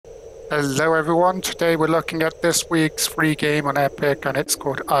Hello everyone, today we're looking at this week's free game on Epic and it's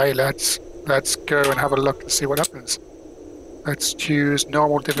called Islets. Let's go and have a look and see what happens. Let's choose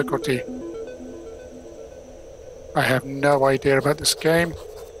normal difficulty. I have no idea about this game.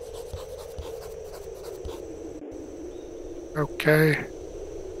 Okay.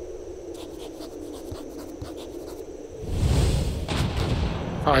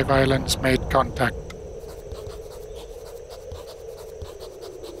 Five islands made contact.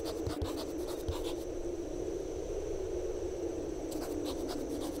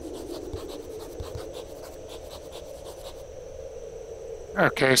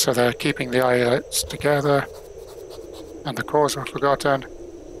 Okay, so they're keeping the islets together, and the cores were forgotten,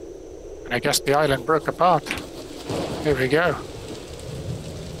 and I guess the island broke apart. Here we go.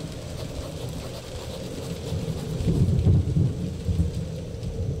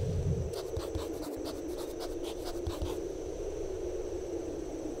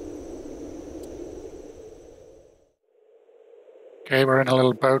 Okay, we're in a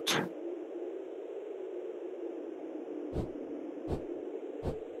little boat.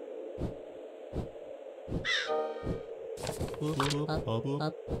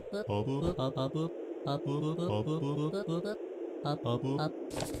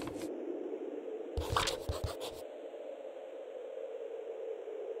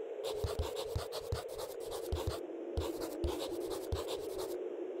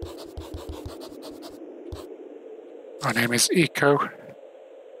 My name is Eco.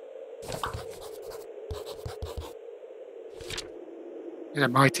 He's a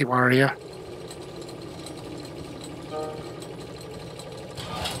mighty warrior.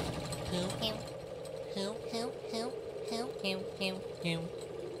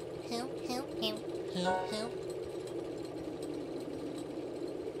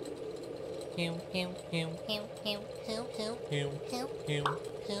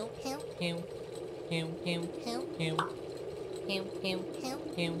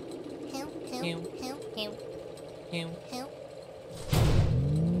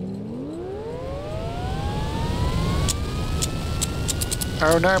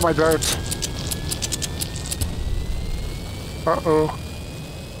 Oh no, my boat. Uh-oh.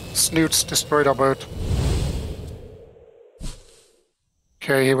 Snoots destroyed our boat.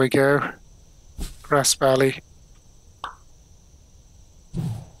 Okay, here we go. Grass Valley.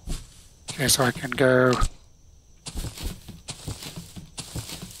 Okay, so I can go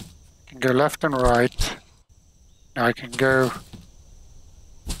left and right. Now I can go.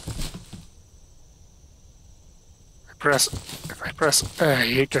 If I press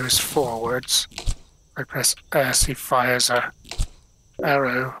A, it goes forwards. If I press S, he fires a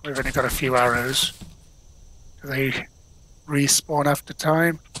arrow. We've only got a few arrows. Do they respawn after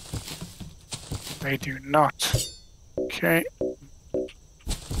time? They do not. Okay.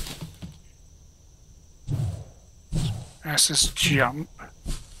 S is jump.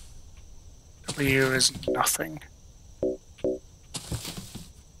 W is nothing.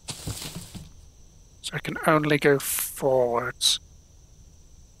 So I can only go forwards.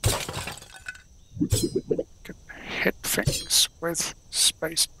 Can hit things with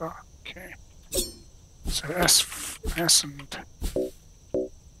spacebar. Okay. So S and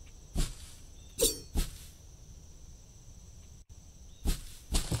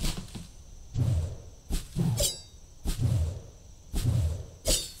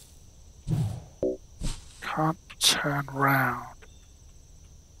can't turn round.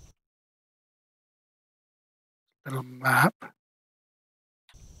 Little map.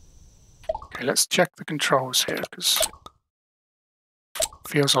 Okay, let's check the controls here because it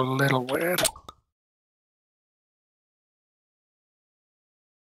feels a little weird.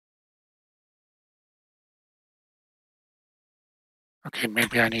 Okay,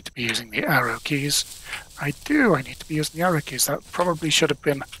 maybe I need to be using the arrow keys. I need to be using the arrow keys. That probably should have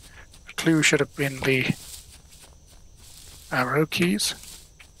been, the clue should have been the arrow keys.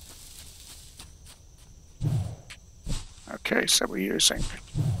 Okay, so we're using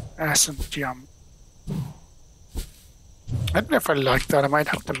S and jump. I don't know if I like that. I might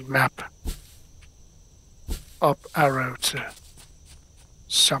have to map up arrow to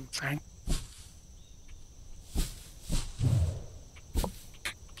something.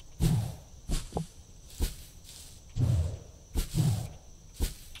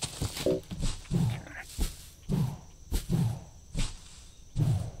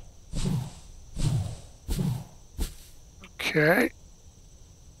 Okay,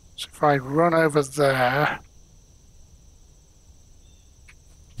 so if I run over there,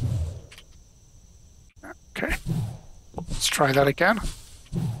 okay, let's try that again.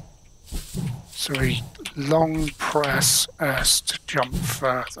 So we long press S to jump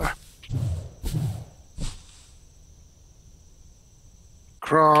further.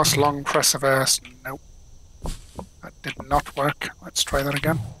 across, long press of S. Nope. That did not work. Let's try that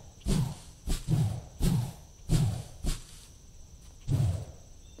again.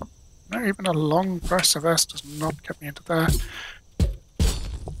 No, even a long press of S does not get me into there.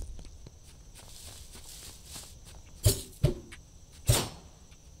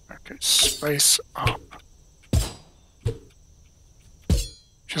 Okay, space up.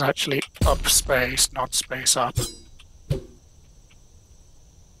 Which is actually up space, not space up.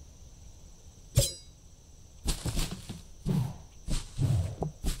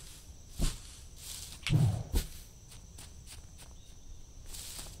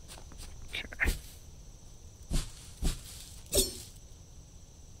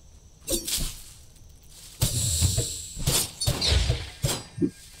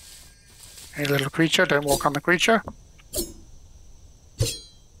 Hey, little creature, don't walk on the creature.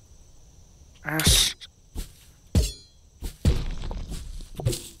 S.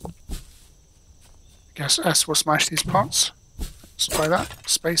 I guess S will smash these pots. Let's try that.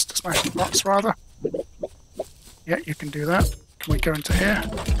 Space to smash the pots, rather. Yeah, you can do that. Can we go into here?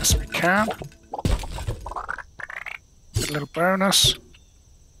 Yes, we can. Get a little bonus.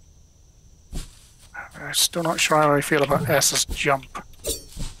 I'm still not sure how I feel about S's jump.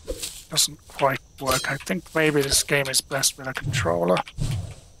 Doesn't quite work. I think maybe this game is best with a controller.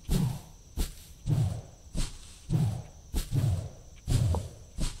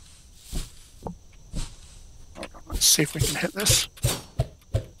 Hold on, let's see if we can hit this.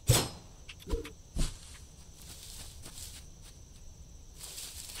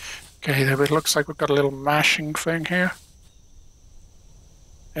 Okay, there it looks like we've got a little mashing thing here.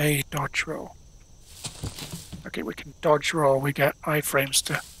 A dodge roll. Okay, we can dodge roll. We get iframes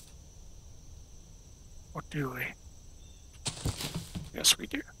to... What do we? Yes, we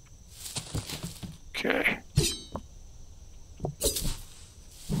do. Okay.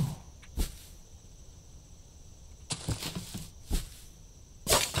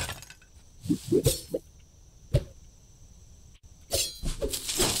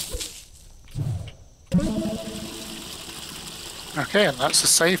 Okay, and that's the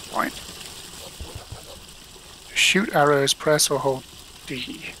save point. To shoot arrows, press or hold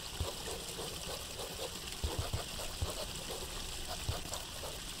D.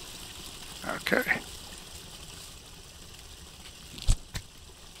 Okay.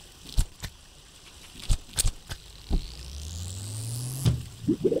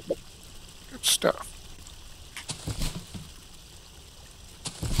 Good stuff.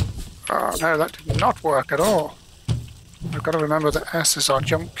 Oh no, that did not work at all. I've got to remember that S is our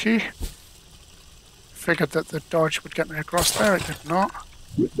jump key. Figured that the dodge would get me across there, it did not.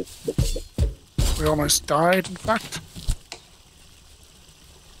 We almost died, in fact.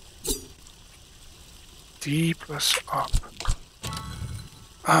 D plus up.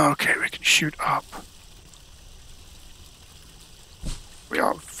 Okay, we can shoot up. We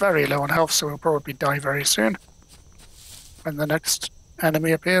are very low on health, so we'll probably die very soon. When the next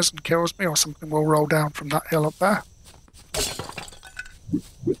enemy appears and kills me, or something will roll down from that hill up there.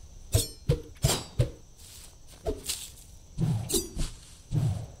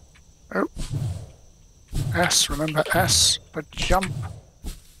 Oh. S, remember S, but jump.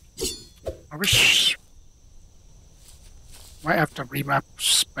 I wish... Might have to remap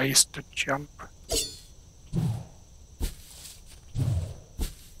space to jump.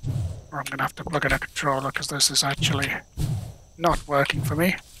 Or I'm going to have to plug in a controller because this is actually not working for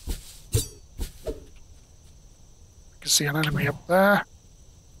me. I can see an enemy up there.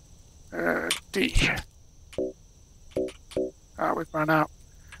 D. Ah, we've run out.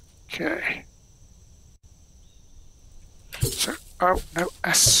 Okay. So, oh, no,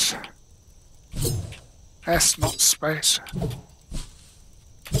 S. S, not space.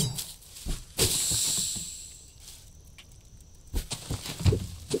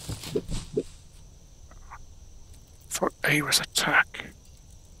 Thought A was attack.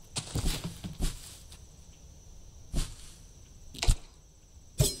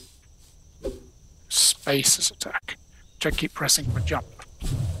 Space is attack. Which I keep pressing for jump.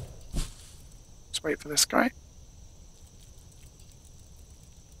 Let's wait for this guy.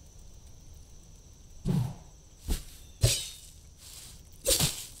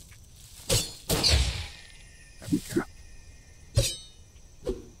 There we go.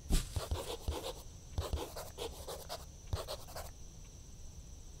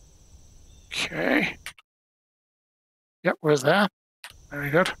 Okay. Yep, where's that? Very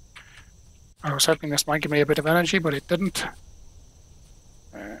good. I was hoping this might give me a bit of energy, but it didn't.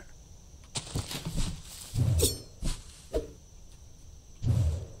 Okay.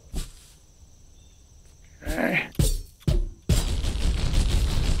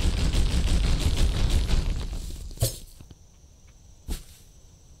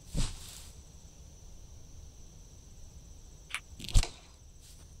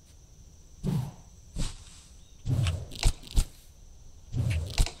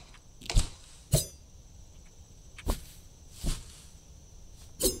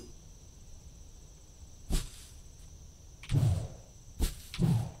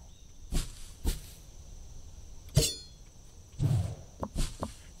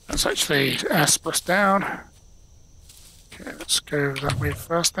 it's actually S plus down. Okay, let's go that way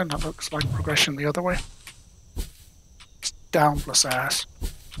first then. That looks like progression the other way. It's down plus S.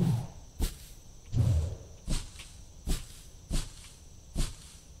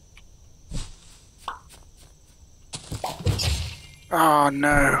 Oh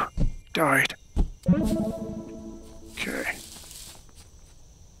no, died. Okay.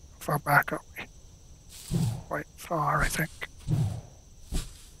 How far back are we? Quite far, I think.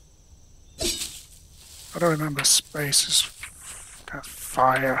 I don't remember space is kind of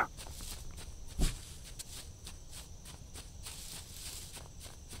fire.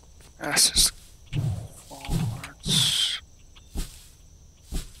 S is forwards.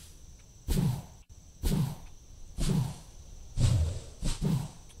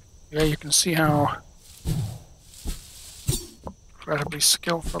 Yeah, you can see how incredibly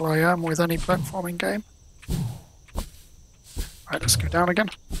skillful I am with any platforming game. Right, let's go down again.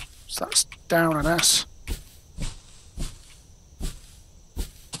 So that's down an S.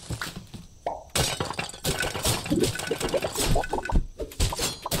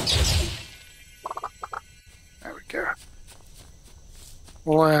 There we go.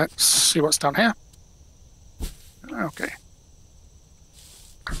 Let's see what's down here. Okay.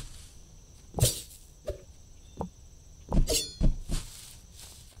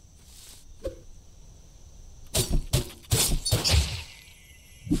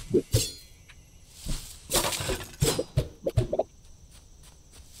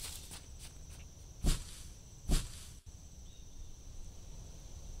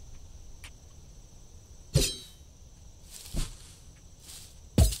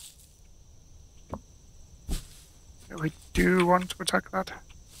 We do want to attack that.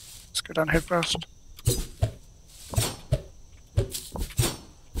 Let's go down here first.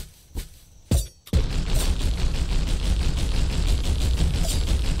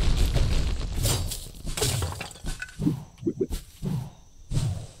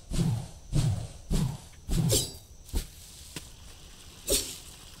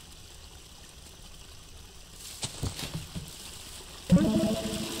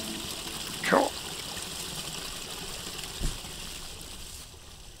 Cool.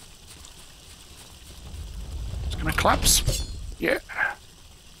 It's gonna collapse. Yeah.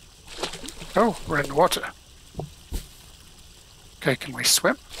 Oh, we're in the water. Okay, can we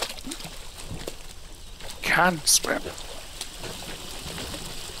swim? Can swim.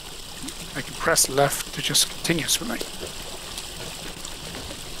 I can press left to just continue swimming.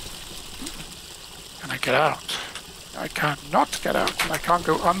 Can I get out? I cannot get out, and I can't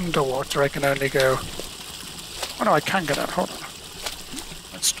go underwater. I can only go... Oh no, I can get out. Hold on.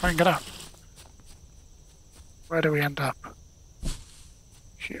 Let's try and get out. Where do we end up?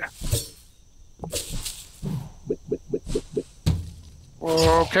 Here.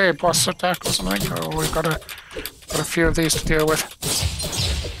 Okay, boss attack or something. Oh, we've got a few of these to deal with.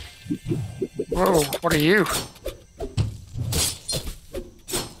 Whoa, what are you?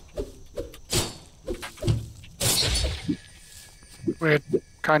 Weird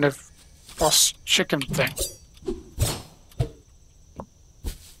kind of boss chicken thing.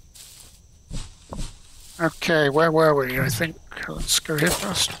 Okay, where were we? I think let's go here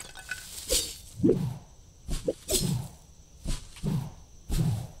first.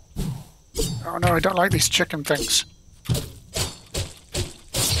 Oh no, I don't like these chicken things.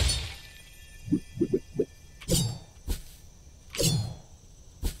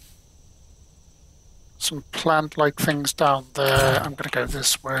 Some plant-like things down there. I'm gonna go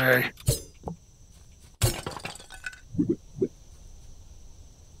this way.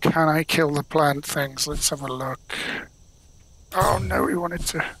 Can I kill the plant things? Let's have a look. Oh no, I wanted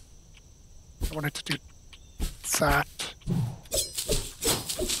to do that.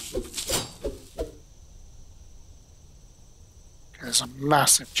 Okay, there's a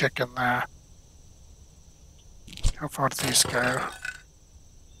massive chicken there. How far do these go?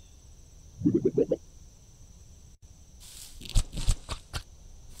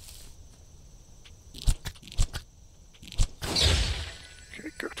 Okay,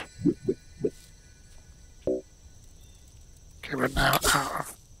 good. Okay, we're now out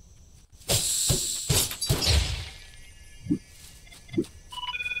of...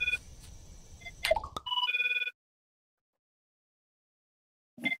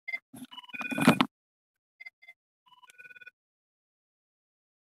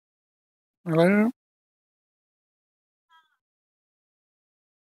 Hello?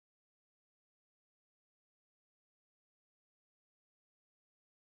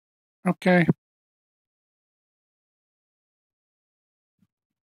 Okay.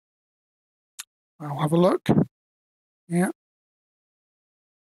 I'll have a look. Yeah.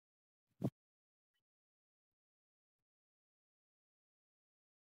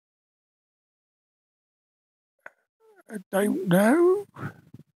 I don't know.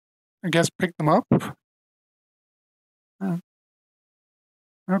 I guess pick them up. Oh.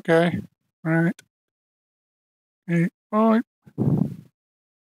 Okay. All right. Okay. Bye.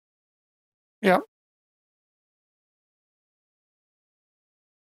 Yeah.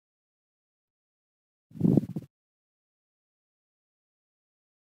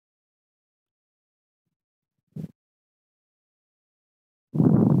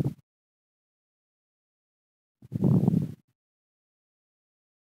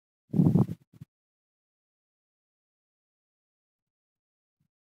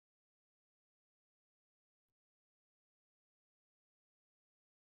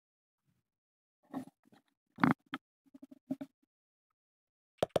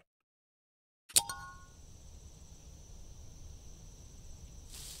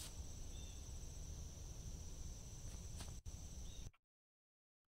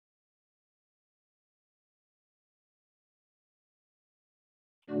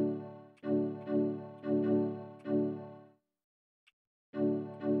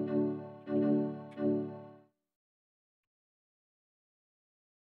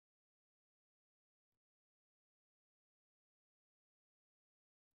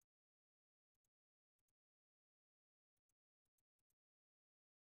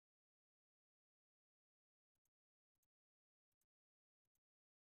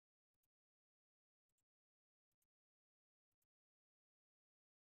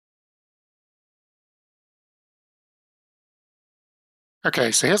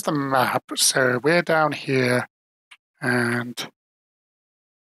 Okay, so here's the map. So we're down here, and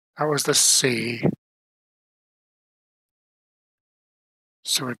that was the sea.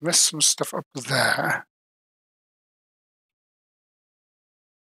 So we've missed some stuff up there.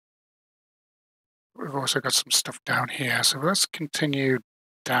 We've also got some stuff down here. So let's continue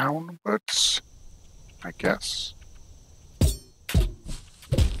downwards, I guess.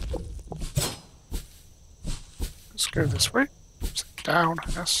 Let's go this way. So down,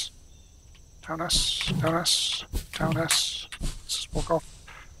 yes. Down S, down S, down S. Let's just walk off.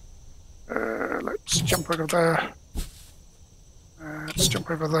 Let's jump over there. Let's jump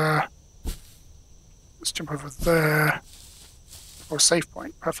over there. Let's jump over there. Or a save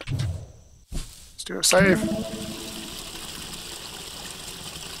point. Perfect. Let's do a save.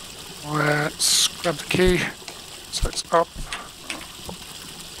 Let's grab the key. So it's up.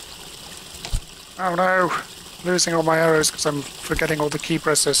 Oh no! Losing all my arrows because I'm forgetting all the key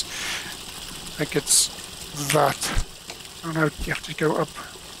presses. I think it's that. Oh no, you have to go up.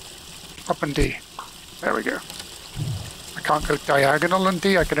 Up and D. There we go. I can't go diagonal and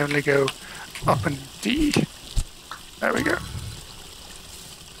D, I can only go up and D. There we go.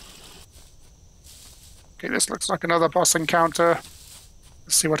 Okay, this looks like another boss encounter.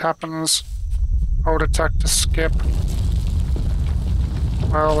 Let's see what happens. Hold attack to skip.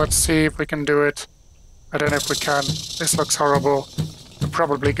 Well, let's see if we can do it. I don't know if we can. This looks horrible. We're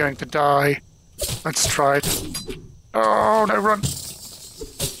probably going to die. Let's try it. Oh, no, run!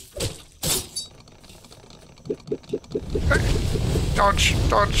 Hey. Dodge,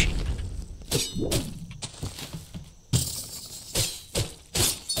 dodge!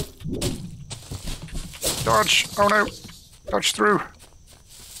 Dodge! Oh no! Dodge through!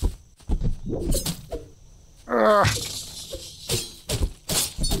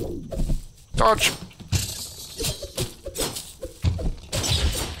 Dodge!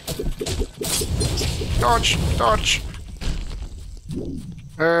 Dodge! Dodge!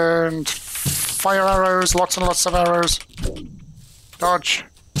 And fire arrows, lots and lots of arrows. Dodge.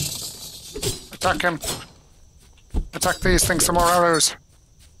 Attack him. Attack these things, some more arrows.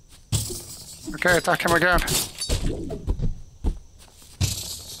 Okay, attack him again.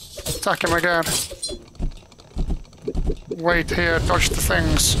 Attack him again. Wait here, dodge the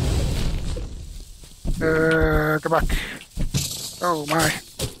things. Go back. Oh my.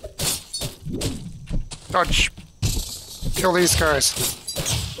 Dodge. Kill these guys.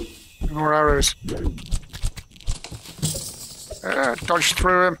 More arrows. Dodge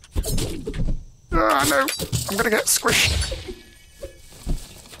through him. Ah, no. I'm gonna get squished.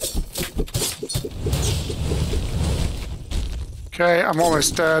 Okay, I'm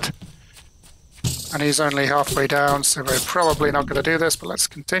almost dead. And he's only halfway down, so we're probably not going to do this, but let's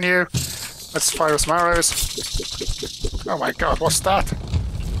continue. Let's fire some arrows. Oh my god, what's that?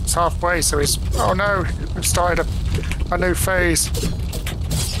 It's halfway, so he's... Oh no, we've started a new phase.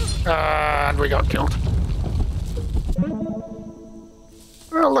 And we got killed.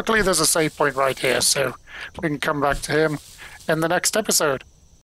 Well, luckily there's a save point right here, so we can come back to him in the next episode.